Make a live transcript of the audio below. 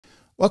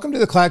Welcome to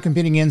the Cloud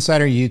Computing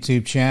Insider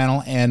YouTube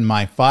channel and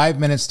my 5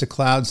 Minutes to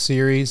Cloud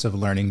series of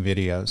learning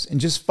videos. In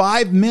just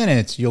 5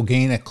 minutes, you'll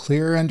gain a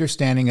clearer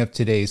understanding of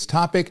today's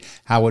topic,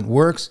 how it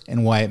works,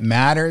 and why it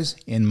matters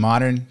in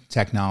modern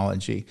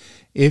technology.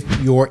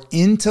 If you're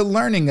into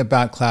learning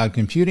about cloud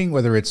computing,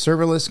 whether it's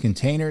serverless,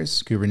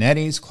 containers,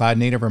 Kubernetes, cloud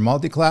native, or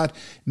multi-cloud,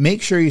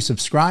 make sure you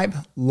subscribe,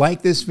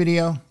 like this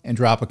video, and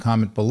drop a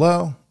comment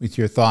below with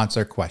your thoughts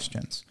or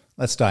questions.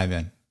 Let's dive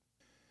in.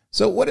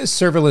 So what is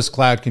serverless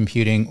cloud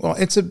computing? Well,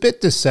 it's a bit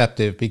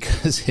deceptive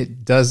because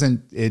it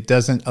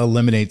doesn't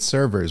eliminate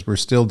servers. We're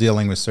still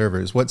dealing with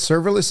servers. What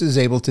serverless is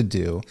able to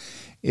do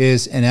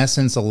is, in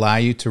essence, allow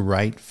you to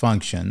write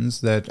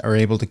functions that are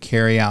able to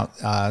carry out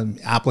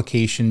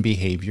application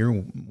behavior,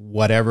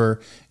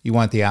 whatever you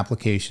want the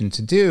application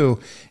to do.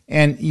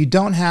 And you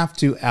don't have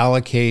to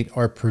allocate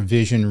or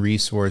provision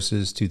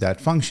resources to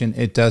that function.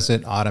 It does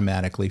it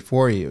automatically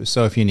for you.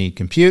 So if you need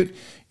compute,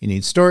 you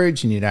need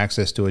storage, you need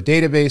access to a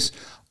database,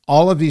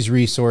 all of these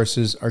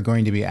resources are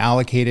going to be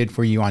allocated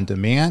for you on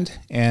demand,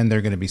 and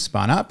they're going to be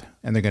spun up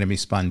and they're going to be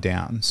spun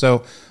down.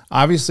 So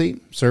obviously,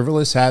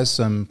 serverless has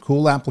some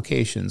cool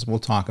applications. We'll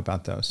talk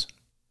about those.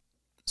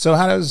 So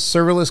how does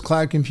serverless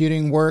cloud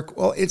computing work?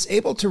 Well, it's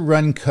able to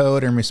run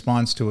code in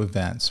response to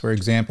events. For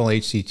example,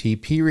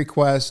 HTTP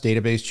requests,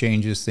 database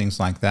changes, things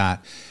like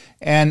that.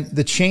 And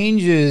the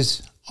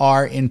changes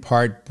are in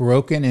part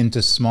broken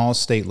into small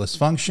stateless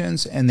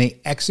functions, and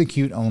they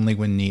execute only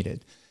when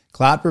needed.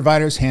 Cloud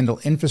providers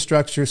handle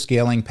infrastructure,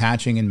 scaling,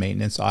 patching, and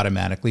maintenance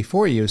automatically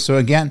for you. So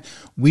again,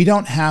 we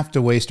don't have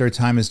to waste our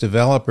time as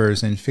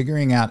developers in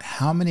figuring out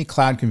how many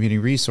cloud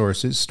computing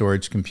resources,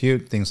 storage,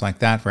 compute, things like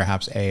that,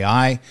 perhaps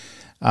AI,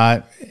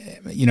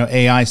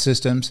 AI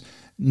systems,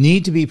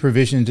 need to be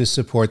provisioned to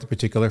support the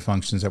particular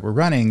functions that we're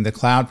running. The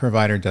cloud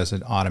provider does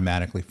it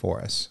automatically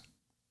for us.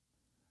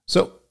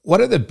 So what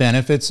are the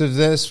benefits of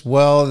this?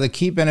 Well, the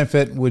key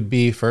benefit would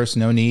be, first,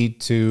 no need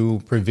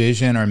to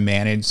provision or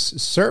manage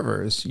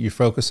servers. You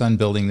focus on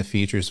building the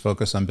features,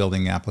 focus on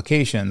building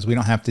applications. We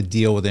don't have to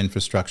deal with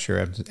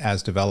infrastructure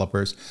as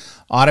developers.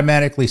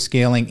 Automatically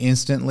scaling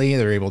instantly.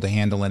 They're able to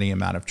handle any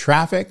amount of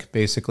traffic.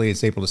 Basically,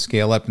 it's able to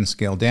scale up and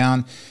scale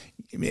down,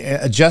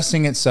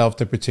 adjusting itself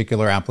to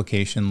particular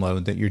application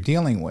load that you're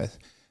dealing with.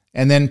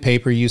 And then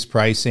pay-per-use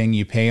pricing.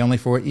 You pay only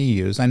for what you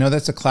use. I know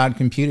that's a cloud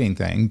computing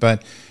thing,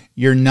 but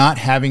you're not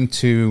having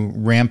to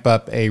ramp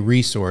up a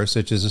resource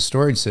such as a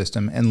storage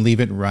system and leave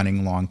it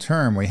running long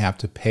term. We have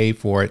to pay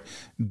for it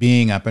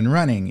being up and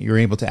running. You're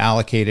able to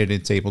allocate it.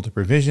 It's able to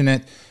provision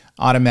it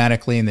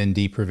automatically and then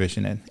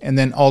deprovision it. And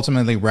then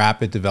ultimately,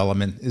 rapid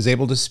development is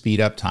able to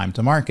speed up time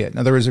to market. In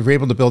other words, if we're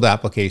able to build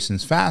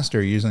applications faster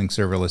using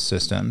serverless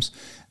systems,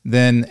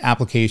 then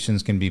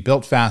applications can be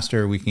built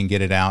faster. We can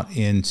get it out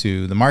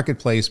into the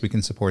marketplace. We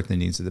can support the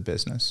needs of the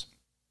business.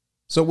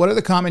 So what are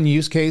the common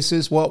use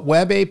cases? Well,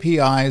 web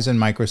APIs and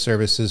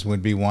microservices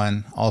would be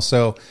one.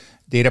 Also,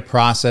 data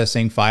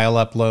processing, file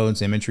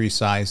uploads, imagery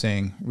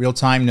sizing,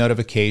 real-time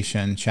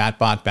notification,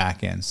 chatbot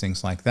backends,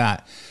 things like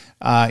that.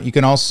 You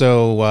can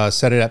also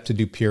set it up to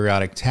do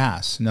periodic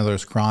tasks. In other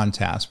words, cron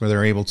tasks, where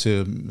they're able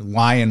to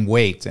lie in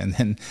wait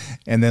and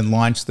then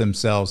launch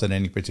themselves at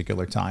any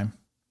particular time.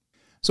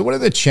 So what are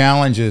the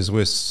challenges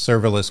with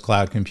serverless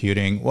cloud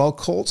computing? Well,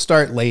 cold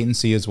start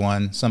latency is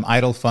one. Some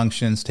idle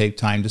functions take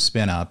time to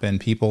spin up, and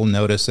people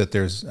notice that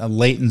there's a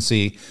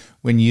latency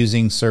when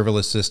using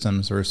serverless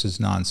systems versus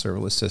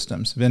non-serverless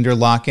systems. Vendor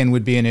lock-in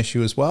would be an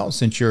issue as well,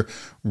 since you're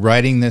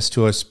writing this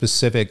to a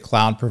specific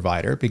cloud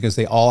provider because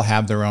they all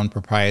have their own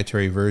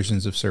proprietary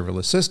versions of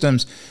serverless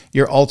systems.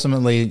 You're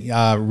ultimately you're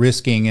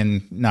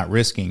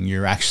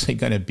actually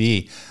going to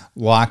be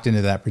locked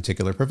into that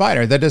particular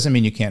provider. That doesn't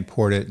mean you can't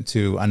port it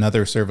to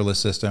another serverless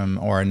system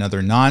or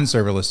another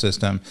non-serverless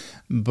system,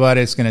 but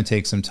it's going to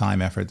take some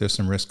time, effort. There's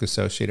some risk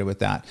associated with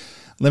that.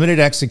 Limited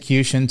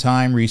execution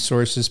time,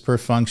 resources per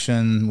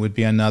function would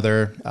be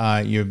another.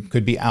 You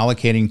could be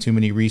allocating too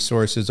many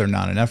resources or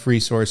not enough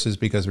resources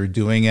because we're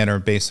doing it or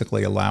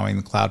basically allowing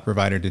the cloud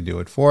provider to do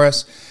it for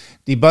us.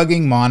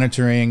 Debugging,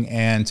 monitoring,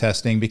 and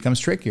testing becomes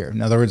trickier.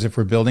 In other words, if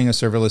we're building a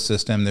serverless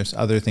system, there's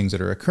other things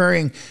that are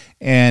occurring,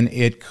 and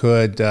it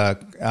could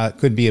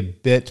be a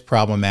bit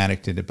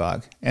problematic to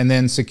debug. And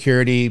then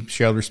security,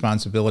 shared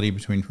responsibility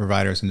between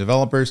providers and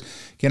developers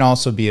can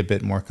also be a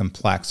bit more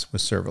complex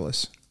with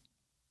serverless.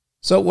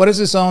 So what does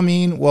this all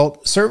mean?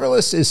 Well,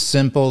 serverless is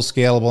simple,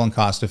 scalable, and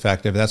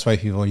cost-effective. That's why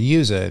people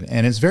use it.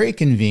 And it's very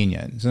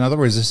convenient. In other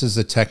words, this is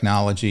the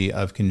technology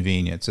of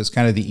convenience. It's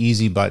kind of the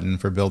easy button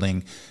for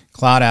building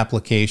cloud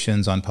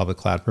applications on public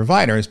cloud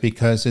providers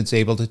because it's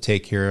able to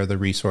take care of the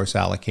resource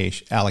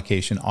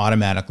allocation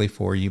automatically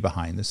for you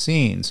behind the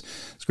scenes.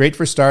 It's great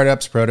for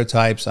startups,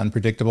 prototypes,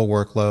 unpredictable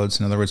workloads.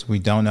 In other words, we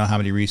don't know how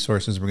many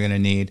resources we're going to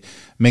need.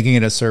 Making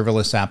it a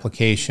serverless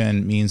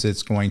application means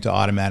it's going to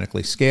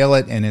automatically scale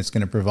it, and it's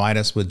going to provide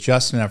us with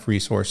just enough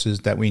resources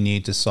that we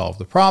need to solve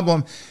the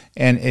problem,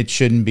 and it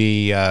shouldn't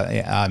be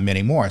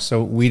many more.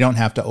 So we don't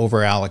have to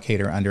over-allocate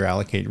or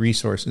under-allocate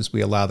resources.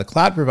 We allow the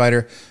cloud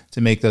provider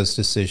to make those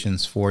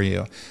decisions for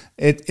you.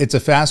 It's a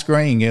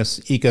fast-growing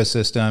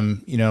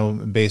ecosystem. You know,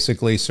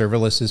 basically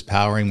serverless is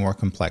powering more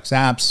complex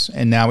apps,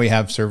 and now we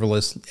have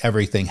serverless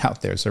everything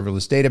out there,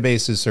 serverless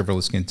databases,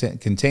 serverless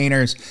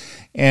containers,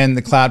 and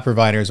the cloud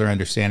providers are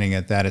understanding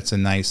that it's a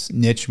nice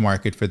niche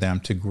market for them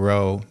to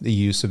grow the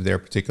use of their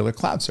particular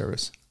cloud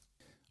service.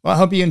 Well, I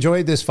hope you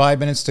enjoyed this 5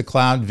 Minutes to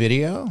Cloud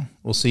video.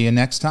 We'll see you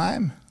next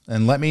time,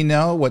 and let me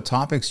know what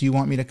topics you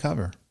want me to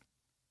cover.